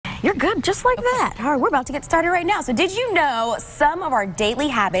You're good, just like that. All right, we're about to get started right now. So did you know some of our daily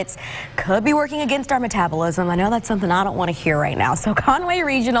habits could be working against our metabolism? I know that's something I don't want to hear right now. So Conway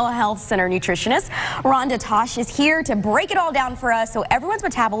Regional Health Center nutritionist Rhonda Tosh is here to break it all down for us. So everyone's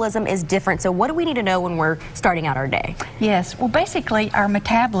metabolism is different. So what do we need to know when we're starting out our day? Yes, well, basically our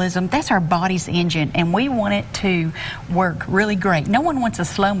metabolism, that's our body's engine, and we want it to work really great. No one wants a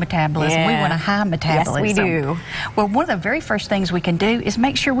slow metabolism. We want a high metabolism. Yes, we do. Well, one of the very first things we can do is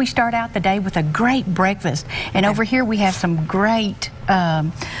make sure we start out the day with a great breakfast. And over here we have some great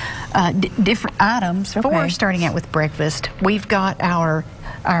different items for starting out with breakfast. We've got our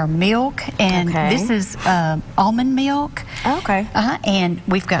milk, and this is almond milk. And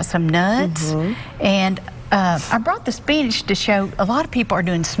we've got some nuts, and I brought the spinach to show a lot of people are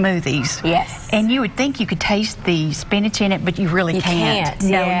doing smoothies. Yes. And you would think you could taste the spinach in it, but you really can't.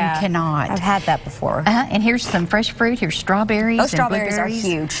 No, you cannot. I've had that before. And here's some fresh fruit. Here's strawberries. Those strawberries are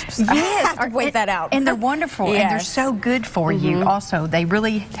huge. Yes. I have to point that out. And they're wonderful, and they're so good for you also. They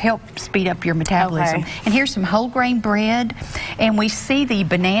really help speed up your metabolism. And here's some whole grain bread. And we see the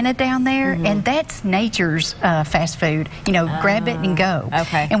banana down there, and that's nature's fast food. You know, grab it and go.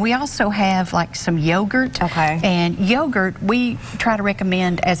 And we also have like some yogurt. And yogurt, we try to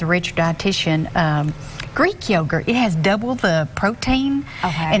recommend as a registered dietitian, Greek yogurt. It has double the protein,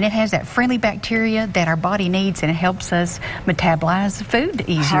 and it has that friendly bacteria that our body needs, and it helps us metabolize food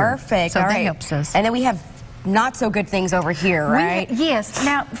easier. Perfect. So that helps us. And then we have not so good things over here, right? Yes.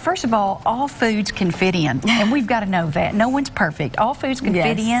 Now, first of all foods can fit in, and we've got to know that. No one's perfect. All foods can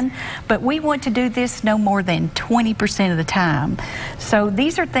fit in, but we want to do this no more than 20% of the time. So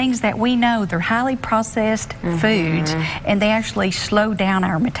these are things that we know they're highly processed foods, and they actually slow down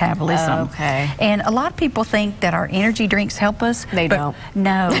our metabolism. And a lot of people think that our energy drinks help us. They don't.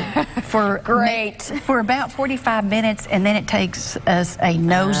 No. For For about 45 minutes, and then it takes us a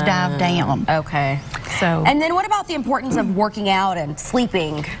nosedive down. So. And then what about the importance of working out and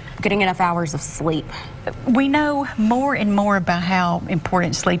sleeping, getting enough hours of sleep? We know more and more about how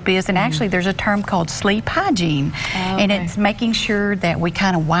important sleep is, and actually there's a term called sleep hygiene, and it's making sure that we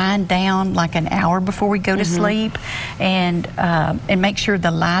kind of wind down like an hour before we go to sleep, and make sure the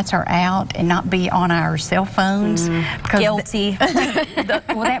lights are out and not be on our cell phones. Guilty.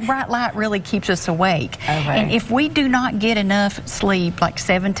 Well, that bright light really keeps us awake, and if we do not get enough sleep, like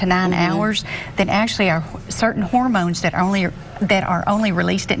 7 to 9 hours, then actually our certain hormones that are only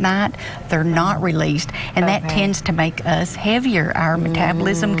released at night, they're not released, and that tends to make us heavier. Our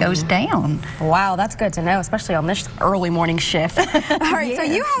metabolism goes down. Wow, that's good to know, especially on this early morning shift. All right, so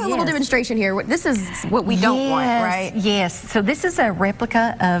you have a little demonstration here. This is what we don't want, right? Yes, so this is a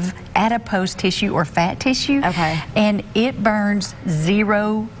replica of adipose tissue or fat tissue, and it burns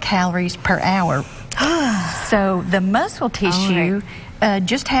 0 calories per hour. So the muscle tissue,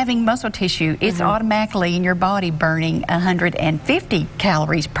 just having muscle tissue, it's automatically in your body burning 150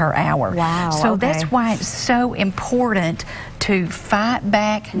 calories per hour. Wow. So that's why it's so important to fight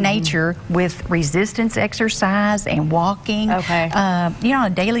back nature with resistance exercise and walking. You know, on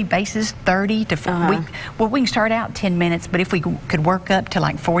a daily basis, 30 to we can start out 10 minutes, but if we could work up to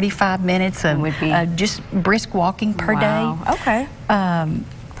like 45 minutes of just brisk walking per day.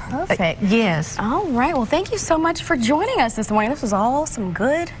 Perfect. Yes. All right. Well, thank you so much for joining us this morning. This was all some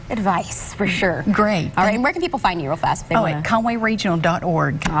good advice for sure. Great. All right. And where can people find you real fast? If they at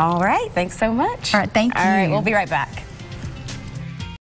conwayregional.org. All right. Thanks so much. All right. Thank you. All right. We'll be right back.